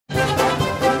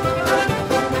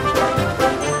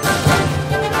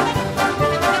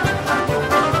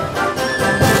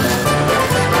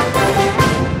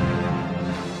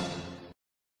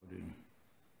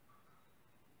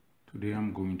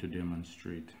I'm going to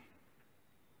demonstrate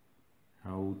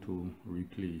how to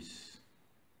replace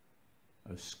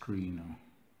a screen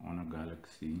on a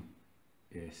Galaxy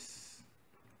S6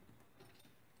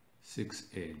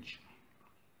 Edge.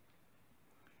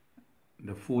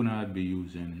 The phone I'll be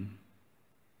using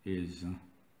is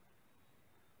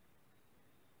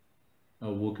a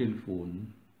working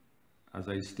phone. As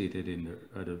I stated in the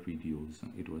other videos,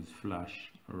 it was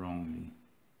flashed wrongly.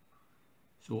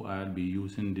 So I'll be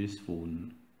using this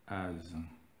phone as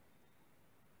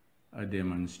a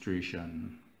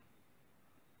demonstration,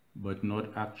 but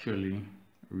not actually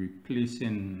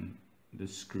replacing the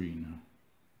screen,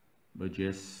 but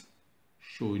just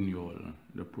showing you all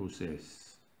the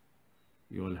process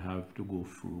you all have to go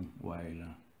through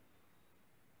while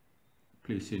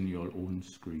placing your own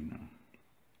screen.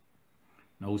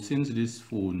 Now, since this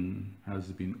phone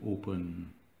has been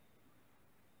open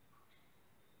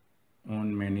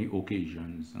on many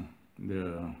occasions,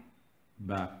 the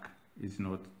back is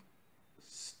not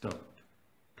stuck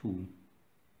to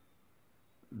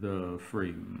the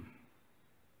frame.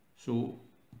 So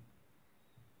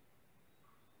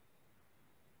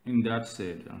in that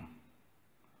said,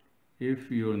 if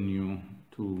you're new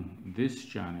to this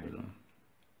channel,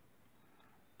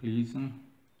 please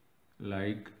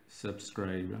like,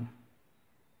 subscribe,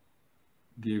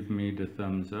 give me the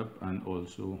thumbs up, and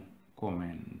also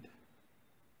comment.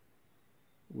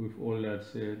 With all that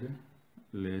said,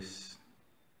 let's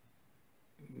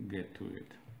get to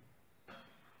it.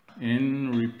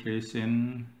 In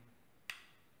replacing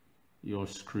your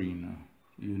screen,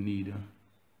 you need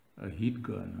a heat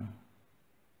gun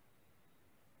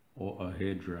or a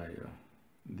hair dryer.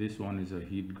 This one is a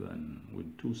heat gun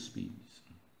with 2 speeds.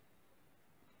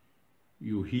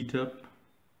 You heat up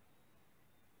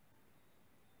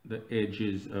the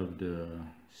edges of the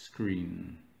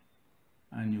screen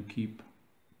and you keep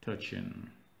touching.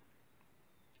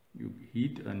 You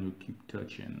heat and you keep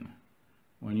touching.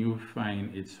 When you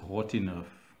find it's hot enough,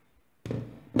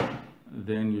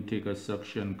 then you take a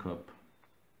suction cup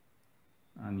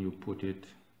and you put it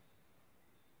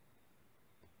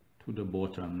to the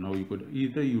bottom. Now you could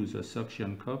either use a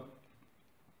suction cup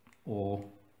or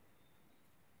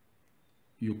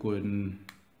you could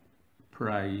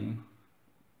pry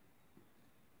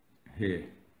hair,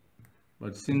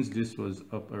 but since this was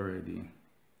up already,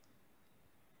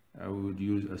 I would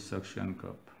use a suction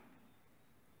cup.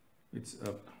 It's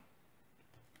up.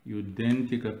 You then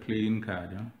take a playing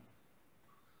card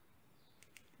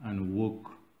and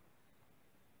work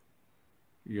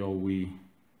your way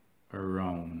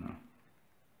around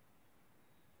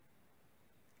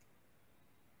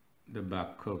the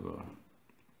back cover.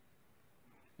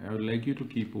 I would like you to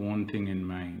keep one thing in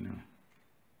mind,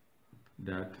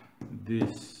 that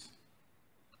this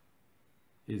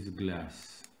is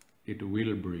glass. It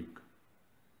will break.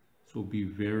 So be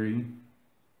very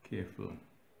careful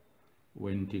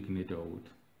when taking it out.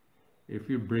 If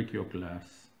you break your glass,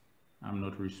 I'm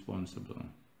not responsible.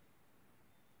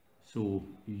 So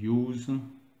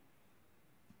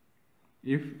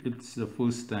if it's the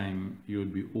first time you'll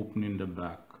be opening the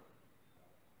back,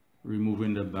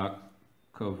 removing the back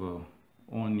cover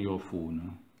on your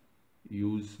phone,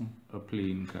 use a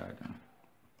playing card.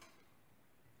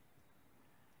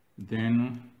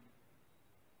 Then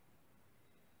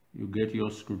you get your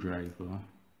screwdriver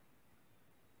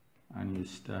and you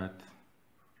start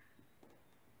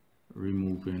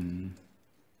removing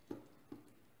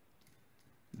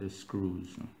the screws.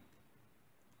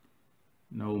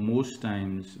 Now, most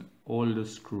times all the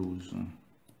screws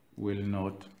will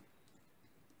not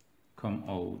come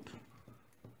out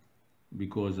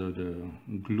because of the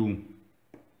glue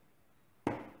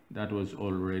that was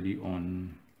already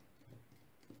on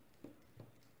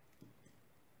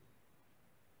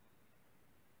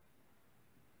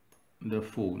the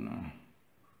phone.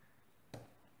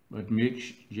 But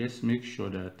just make sure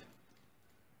that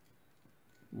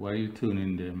while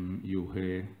turning them you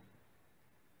hear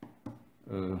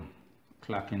a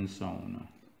clacking sound.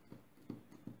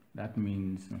 That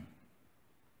means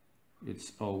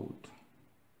it's out.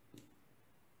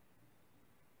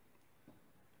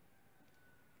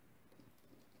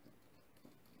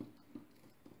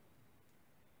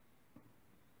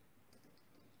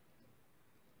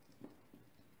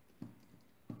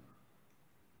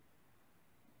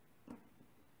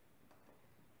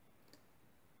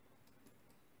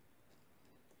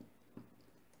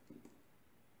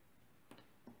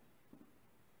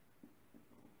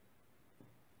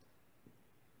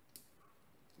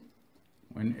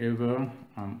 Whenever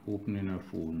I'm opening a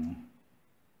phone,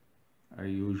 I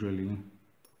usually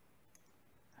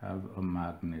have a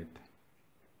magnet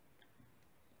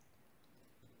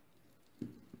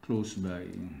close by.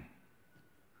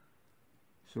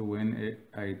 So when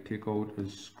I take out a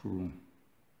screw,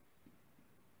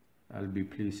 I'll be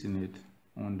placing it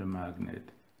on the magnet.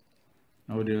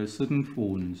 Now there are certain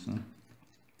phones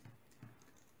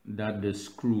that the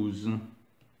screws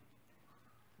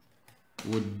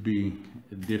would be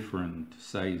different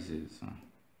sizes.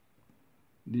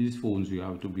 These phones you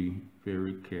have to be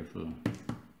very careful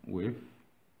with,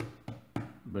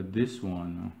 but this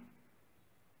one,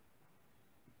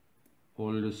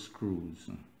 all the screws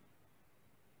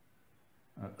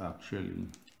are actually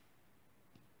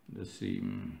the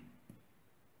same.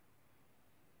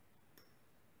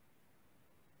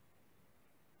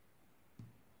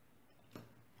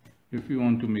 If you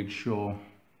want to make sure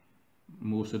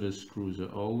most of the screws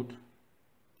are out,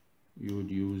 you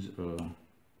would use a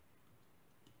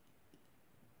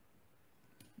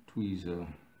tweezer.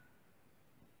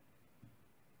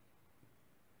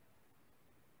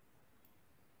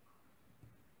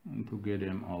 And to get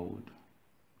them out.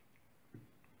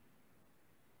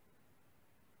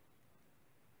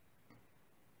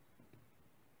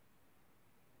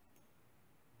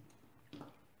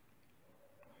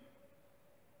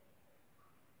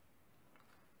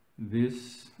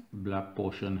 This black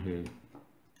portion here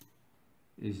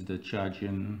is the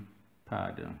charging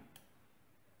pad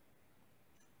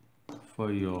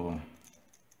for your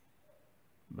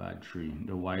battery,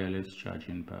 the wireless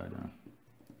charging pad.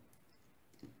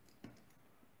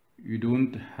 You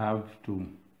don't have to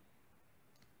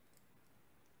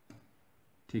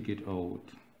take it out.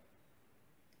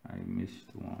 I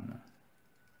missed one.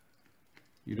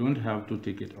 You don't have to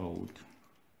take it out,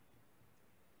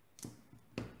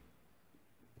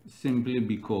 simply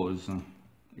because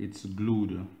it's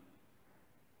glued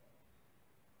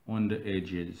on the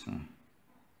edges.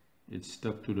 It's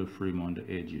stuck to the frame on the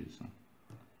edges.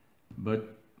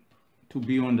 But to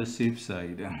be on the safe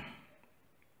side,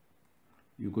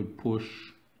 you could push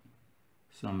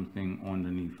something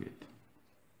underneath it.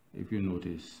 If you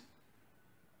notice,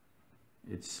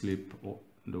 it slipped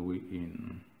the way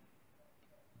in.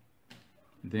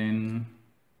 Then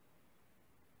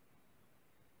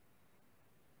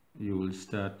you will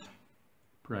start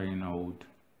prying out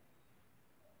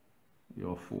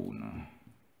your phone.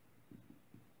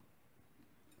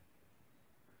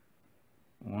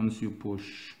 Once you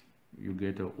push, you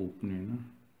get an opening.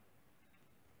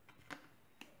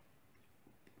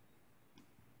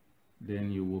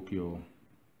 Then you work your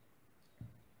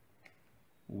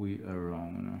way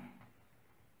around,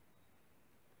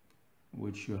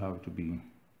 which you have to be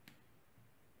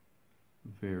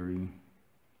very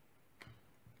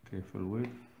careful with.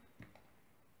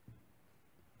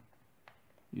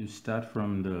 You start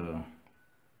from the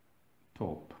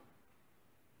top,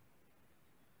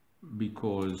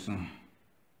 because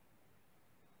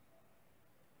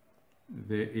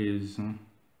there is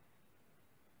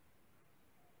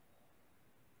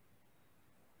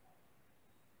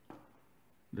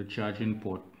the charging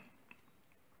port.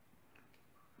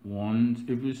 Once,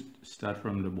 if you start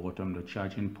from the bottom, the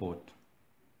charging port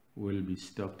will be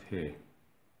stuck here.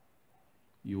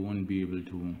 You won't be able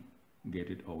to get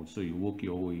it out, so you work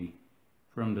your way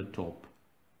from the top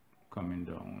coming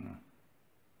down.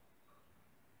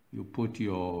 You put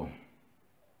your,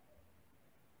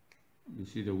 you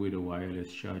see the way the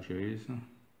wireless charger is,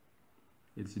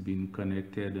 it's been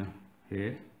connected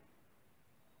here.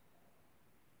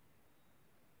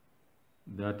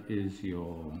 That is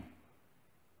your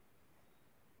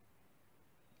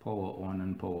power on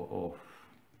and power off.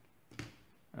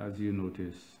 As you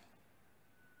notice,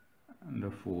 and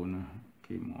the phone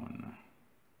came on.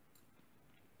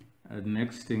 The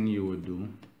next thing you would do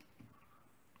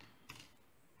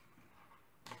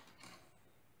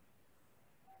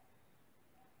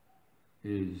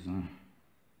is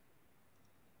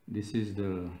this is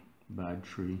the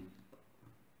battery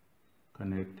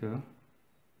connector.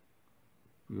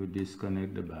 You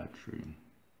disconnect the battery,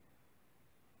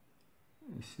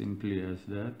 simply as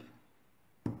that.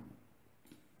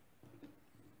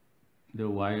 The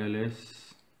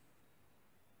wireless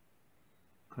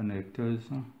connectors,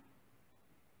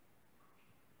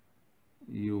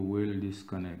 you will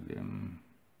disconnect them.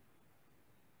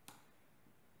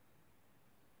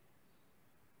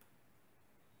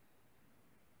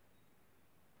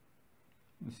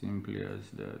 Simply as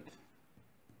that.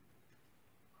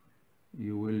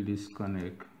 You will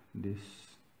disconnect this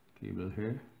cable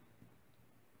here.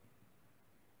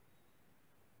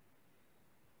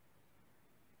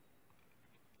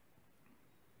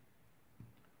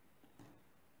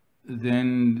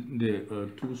 Then there are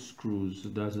two screws,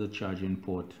 that's the charging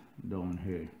port down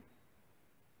here.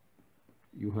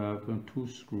 you have two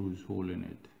screws holding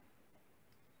it,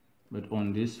 but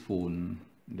on this phone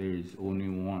there is only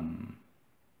one.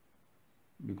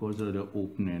 Because of the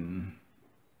opening,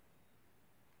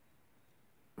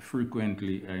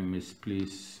 frequently I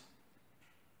misplace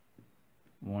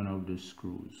one of the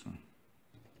screws.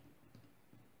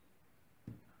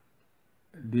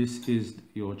 This is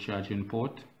your charging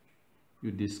port.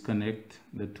 You disconnect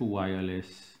the two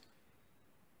wireless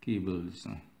cables.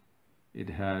 It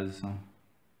has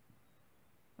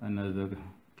another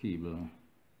cable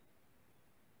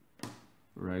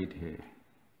right here.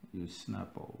 You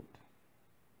snap out.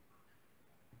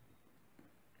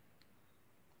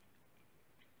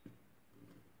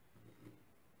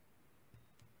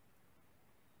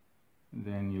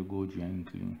 Then you go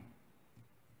gently.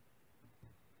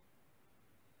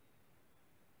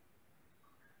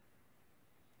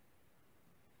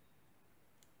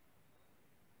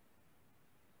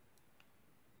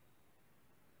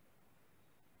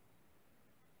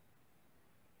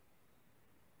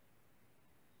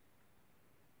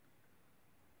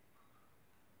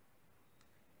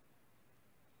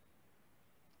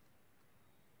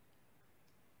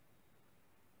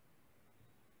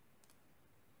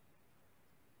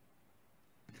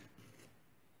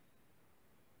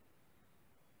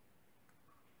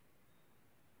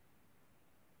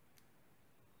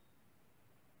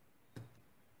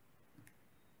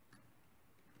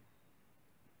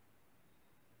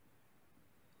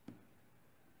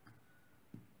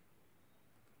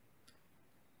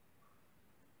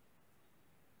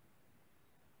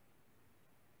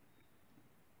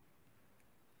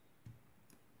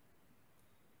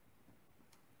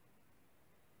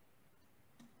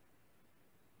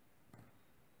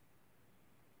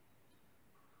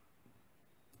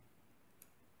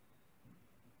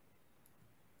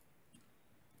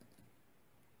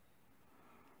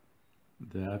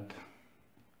 That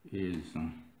is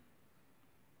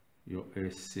your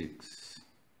S6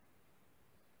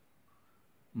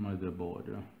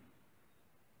 motherboard.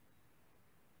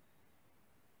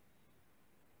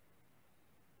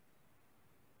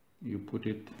 You put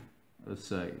it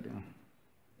aside.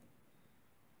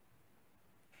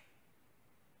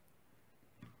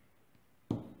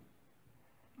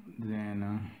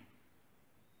 Then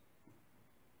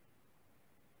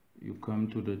you come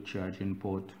to the charging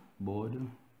port board.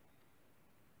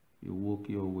 You work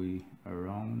your way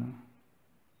around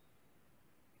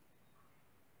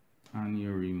and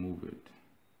you remove it.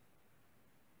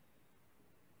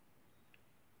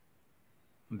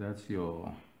 That's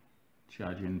your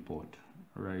charging port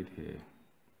right here.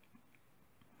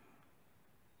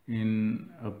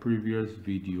 In a previous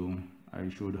video, I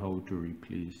showed how to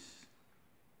replace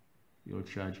your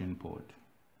charging port.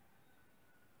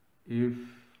 If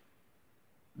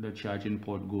the charging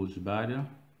port goes bad,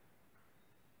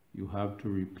 you have to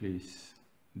replace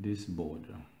this board.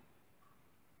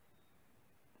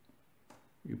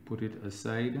 You put it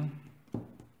aside,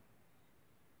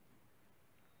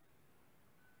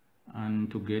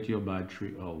 and to get your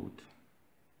battery out,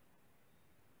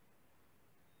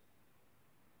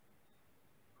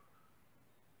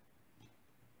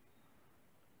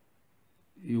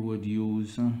 you would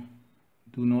use,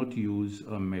 do not use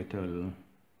a metal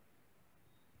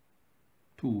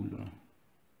tool,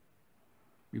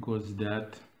 because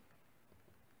that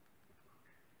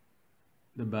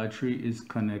the battery is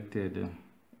connected,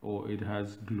 or it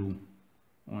has glue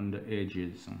on the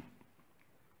edges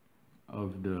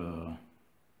of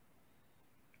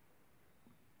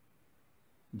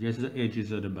just the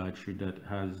edges of the battery that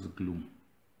has glue.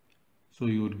 So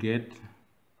you would get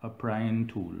a prying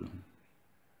tool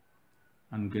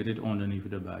and get it underneath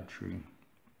the battery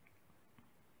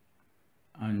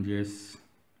and just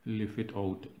lift it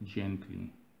out gently.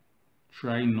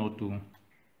 Try not to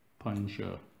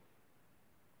puncture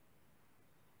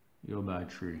your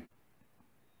battery.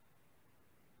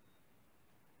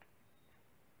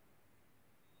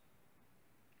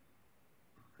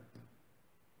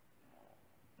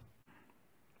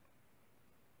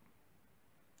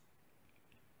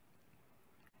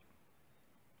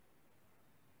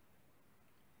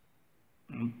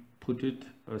 Put it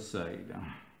aside.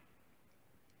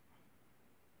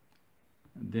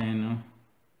 Then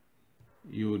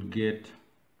you would get,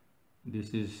 this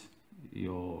is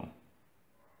your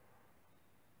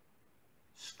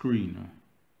screen.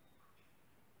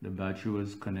 The battery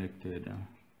was connected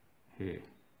here,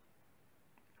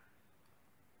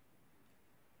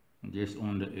 just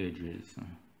on the edges.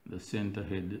 The center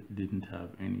head didn't have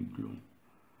any glue.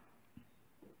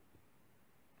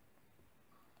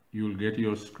 You'll get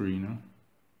your screen,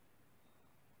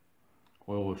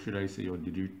 or should I say your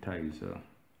digitizer.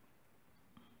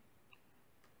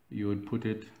 you would put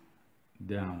it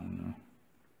down.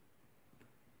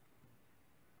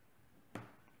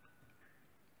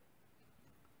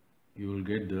 You will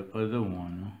get the other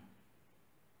one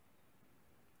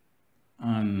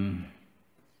and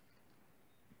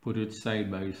put it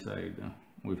side by side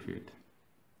with it.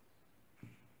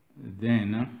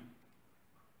 Then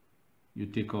you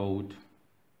take out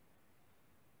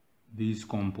these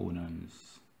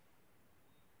components.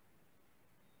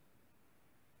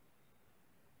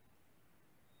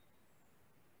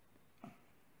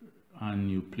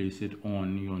 And you place it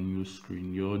on your new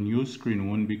screen. Your new screen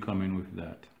won't be coming with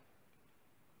that.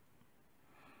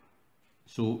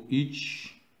 So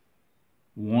each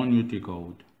one you take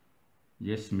out,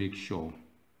 just make sure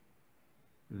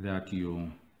that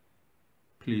you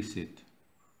place it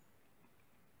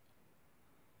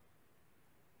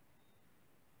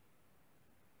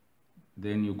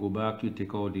then you go back, you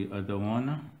take out the other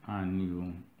one and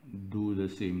you do the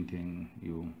same thing,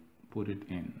 you put it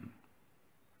in.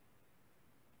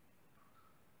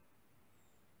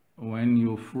 When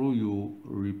you're through, you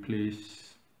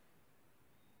replace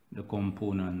the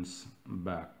components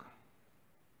back.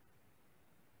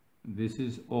 This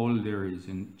is all there is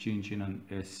in changing an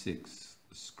S6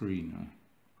 screen.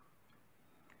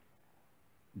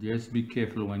 Just be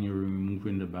careful when you're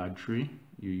removing the battery.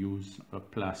 You use a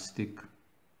plastic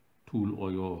tool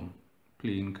or your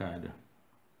playing card,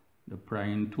 the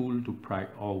prying tool, to pry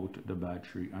out the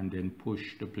battery and then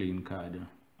push the playing card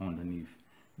underneath.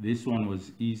 This one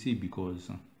was easy because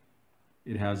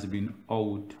it has been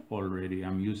out already.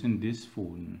 I'm using this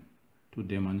phone to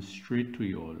demonstrate to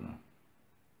you all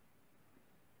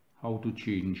how to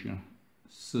change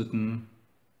certain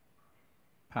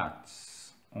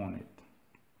parts on it.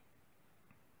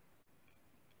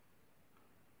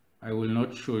 I will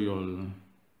not show you all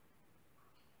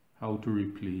how to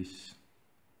replace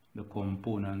the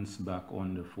components back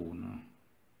on the phone,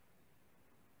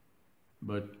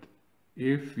 but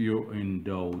if you're in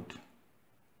doubt,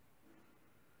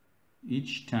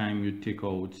 each time you take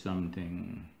out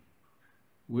something,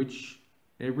 which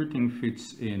everything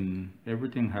fits in,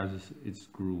 everything has its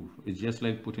groove. It's just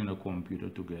like putting a computer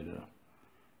together.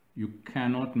 You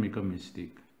cannot make a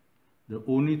mistake. The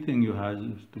only thing you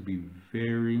have to be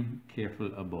very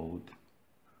careful about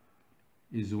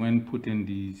is when putting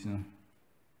these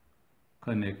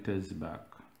connectors back.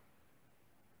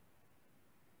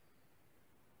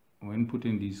 When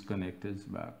putting these connectors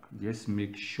back, just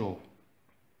make sure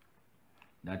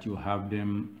that you have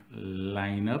them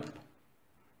line up.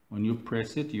 When you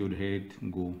press it, you'd hear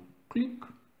it go click.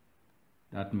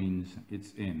 That means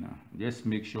it's in. Just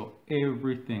make sure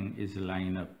everything is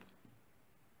lined up.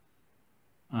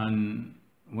 And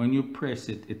when you press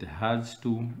it, it has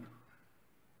to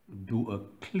do a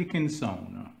clicking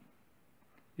sound.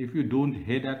 If you don't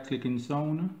hear that clicking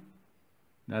sound,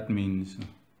 that means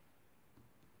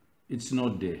it's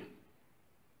not there.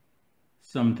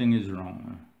 Something is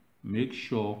wrong. Make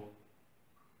sure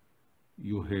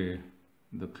you hear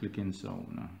the clicking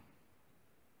sound.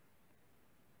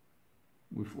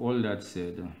 With all that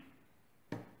said,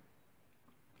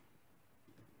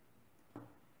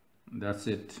 that's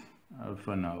it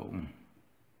for now.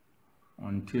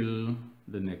 Until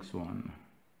the next one.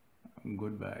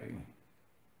 Goodbye.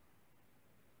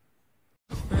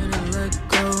 Ready to let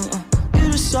go.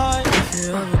 You decide if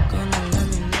you're ever gonna let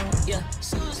me know. Yeah.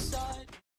 Suicide.